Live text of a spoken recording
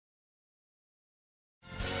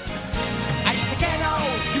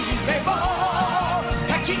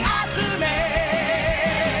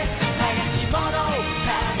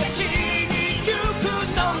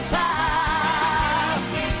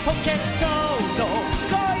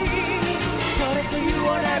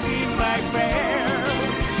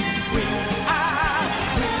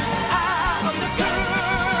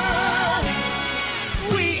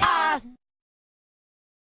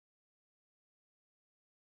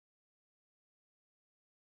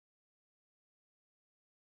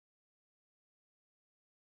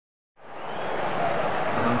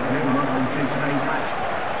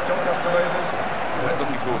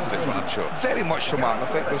potential. Very much so, Martin. I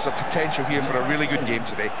think there's a potential here for a really good game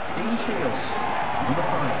today.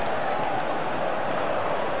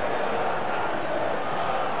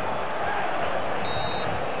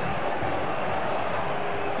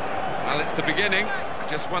 Well, it's the beginning. I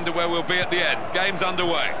just wonder where we'll be at the end. Game's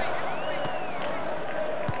underway.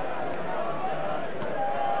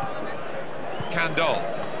 Candle.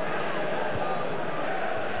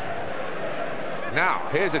 Now,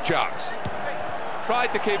 here's a chance.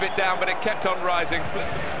 Tried to keep it down, but it kept on rising.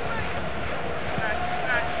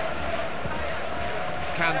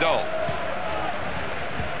 Candle.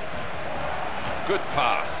 Good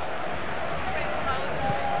pass.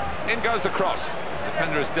 In goes the cross. The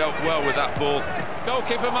defender has dealt well with that ball.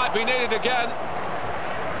 Goalkeeper might be needed again.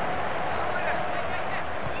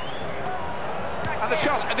 And the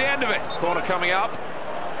shot at the end of it. Corner coming up.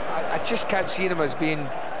 I just can't see them as being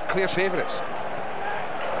clear favourites.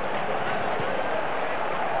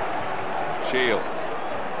 Shields.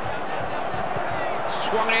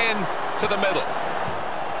 Swung in to the middle.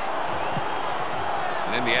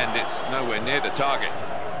 And in the end, it's nowhere near the target.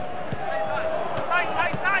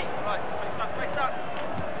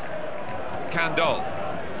 Candle.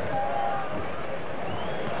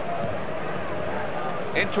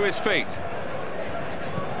 Into his feet.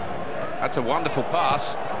 That's a wonderful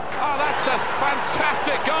pass. Oh, that's a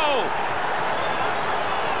fantastic goal!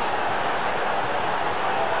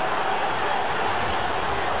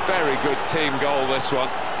 Very good team goal, this one.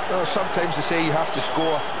 Well, sometimes they say you have to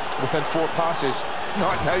score within 4 passes.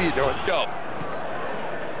 Not now, you don't. Job.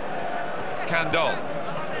 Candle.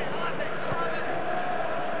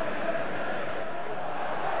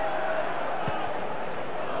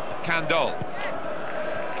 Candle.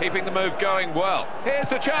 Keeping the move going well. Here's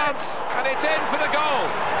the chance, and it's in for the goal.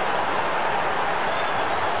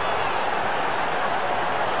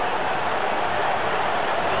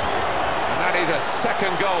 And that is a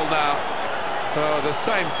second goal now for the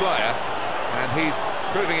same player, and he's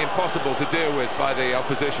proving impossible to deal with by the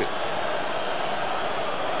opposition.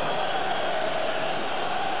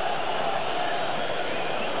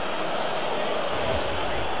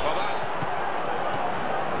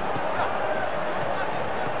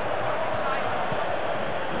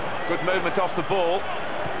 Good movement off the ball.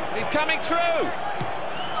 He's coming through.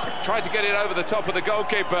 Tried to get it over the top of the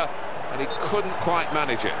goalkeeper, and he couldn't quite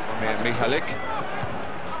manage it. Mihalik.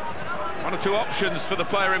 1 or 2 options for the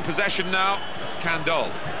player in possession now. Candle.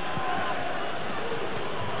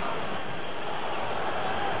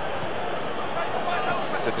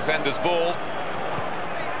 It's a defender's ball.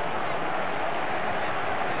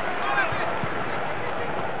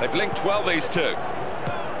 They've linked well, these two.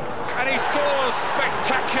 And he scores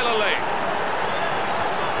spectacularly.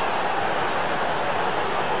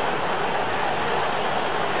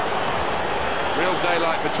 Real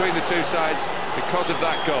daylight between the two sides because of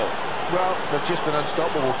that goal. Well, they've just been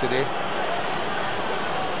unstoppable today.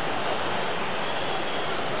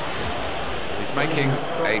 He's making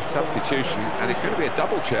a substitution, and it's going to be a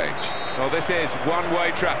double change. Well, this is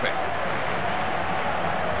one-way traffic.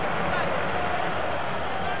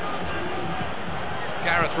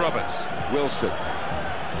 Gareth Roberts, Wilson,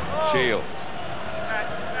 Shields.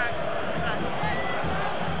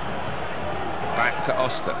 Back to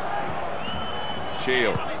Oster.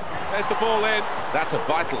 Shields. There's the ball in. That's a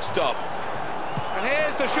vital stop. And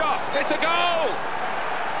here's the shot. It's a goal!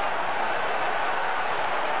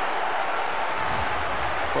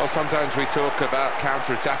 Well, sometimes we talk about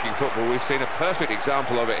counter-attacking football. We've seen a perfect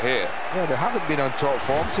example of it here. Yeah, they haven't been on top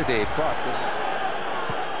form today, but...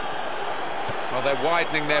 Well, they're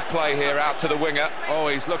widening their play here out to the winger. Oh,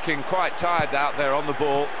 he's looking quite tired out there on the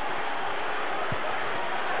ball.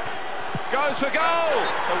 Goes for goal!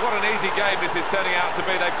 So what an easy game this is turning out to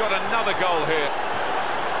be. They've got another goal here.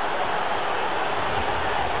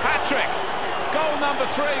 Hat-trick! Goal number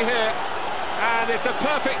 3 here. And it's a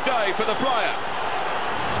perfect day for the player.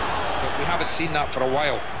 But we haven't seen that for a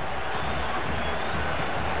while.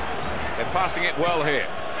 They're passing it well here.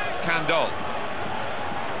 Candle.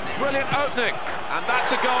 Brilliant opening. And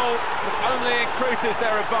that's a goal that only increases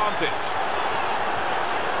their advantage.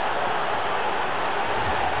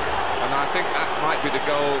 And I think that might be the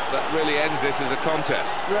goal that really ends this as a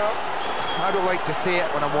contest. Well, I don't like to say it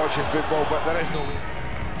when I'm watching football, but there is no way.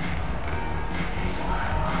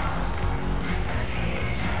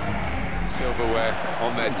 Silverware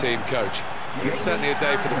on their team coach. It's certainly a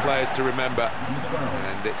day for the players to remember,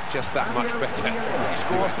 and it's just that much better.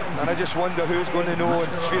 And I just wonder who's going to know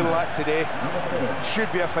and feel that today.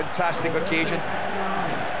 Should be a fantastic occasion.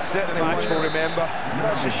 Certainly much will remember.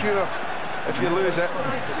 Not so sure if you lose it,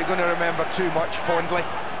 you're going to remember too much fondly,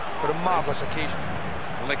 but a marvellous occasion.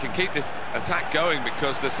 Well, they can keep this attack going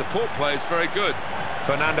because the support play is very good.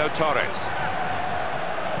 Fernando Torres.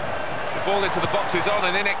 The ball into the box is on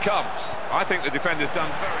and in it comes. I think the defender's done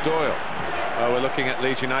very Doyle. We're looking at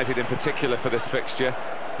Leeds United in particular for this fixture,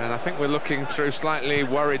 and I think we're looking through slightly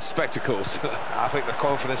worried spectacles. I think the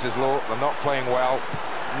confidence is low, they're not playing well.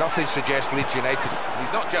 Nothing suggests Leeds United.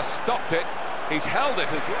 He's not just stopped it, he's held it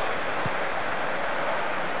as well.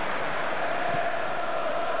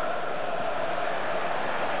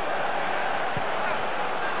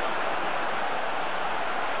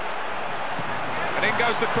 And in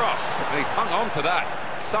goes the cross, and he's hung on to that,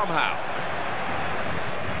 somehow.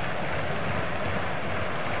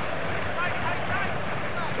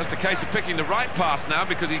 Just a case of picking the right pass now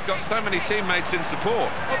because he's got so many teammates in support.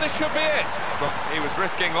 Well, this should be it. He was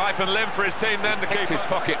risking life and limb for his team then, the keeper. His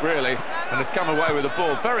pocket, really, and has come away with the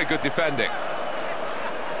ball. Very good defending.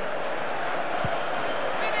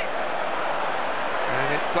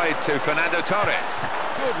 And it's played to Fernando Torres.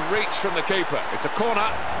 Good reach from the keeper. It's a corner.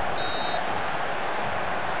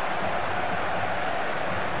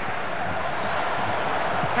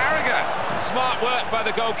 Carragher. Smart work by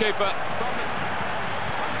the goalkeeper.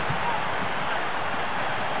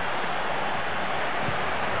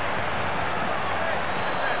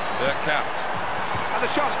 Count. And the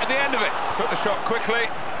shot at the end of it. Took the shot quickly.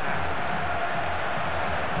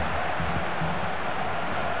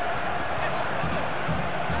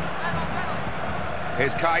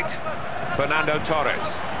 Here's Kite. Fernando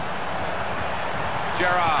Torres.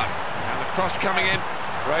 Gerrard. And the cross coming in.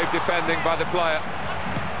 Brave defending by the player.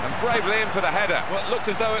 And bravely in for the header. Well, it looked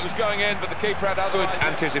as though it was going in, but the keeper had other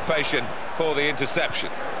anticipation for the interception.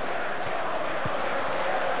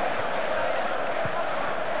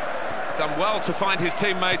 Done well to find his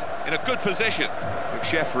teammate in a good position.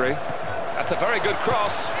 McSheffrey. That's a very good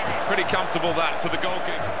cross. Pretty comfortable that for the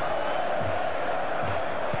goalkeeper.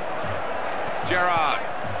 Gerrard.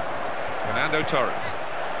 Fernando Torres.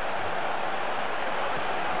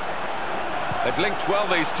 They've linked well,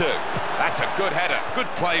 these two. That's a good header.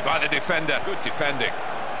 Good play by the defender. Good defending.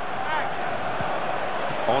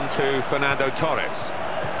 On to Fernando Torres.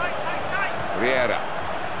 Riera.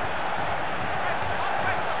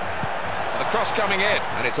 Cross coming in,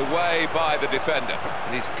 and it's away by the defender.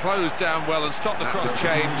 And he's closed down well and stopped the cross. That's a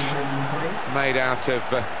change made out of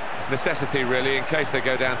necessity, really, in case they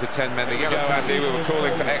go down to 10 men. The yellow Andy, we were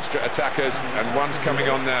calling for extra attackers, and one's coming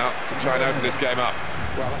on now to try and open this game up.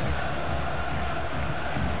 Well,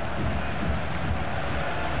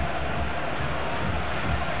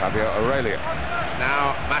 Fabio Aurelio.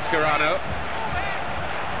 Now Mascherano.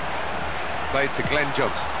 Played to Glenn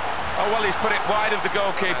Johnson. Oh, well, he's put it wide of the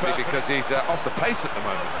goalkeeper because he's off the pace at the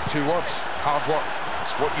moment. 2 words, hard work.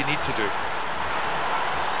 It's what you need to do.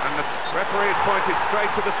 And the referee has pointed straight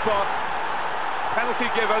to the spot. Penalty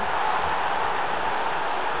given.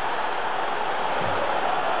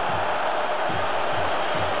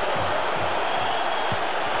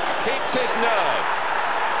 Keeps his nerve.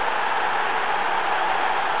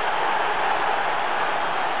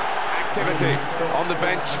 Activity on the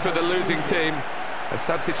bench for the losing team. A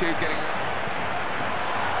substitute getting...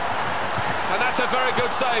 And that's a very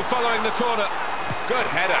good save following the corner. Good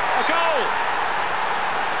header. A goal!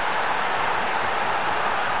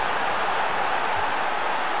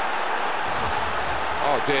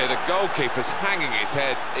 Oh dear, the goalkeeper's hanging his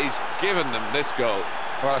head. He's given them this goal.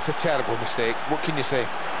 Well, it's a terrible mistake. What can you say?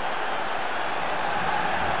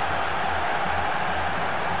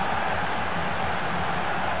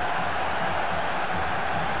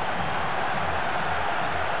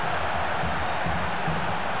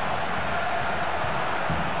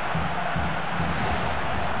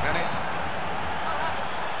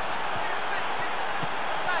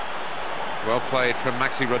 Well played from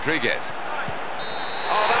Maxi Rodriguez.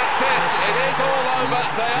 Oh, that's it. It is all over.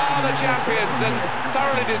 They are the champions and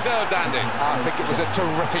thoroughly deserved, Andy. I think it was a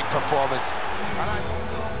terrific performance.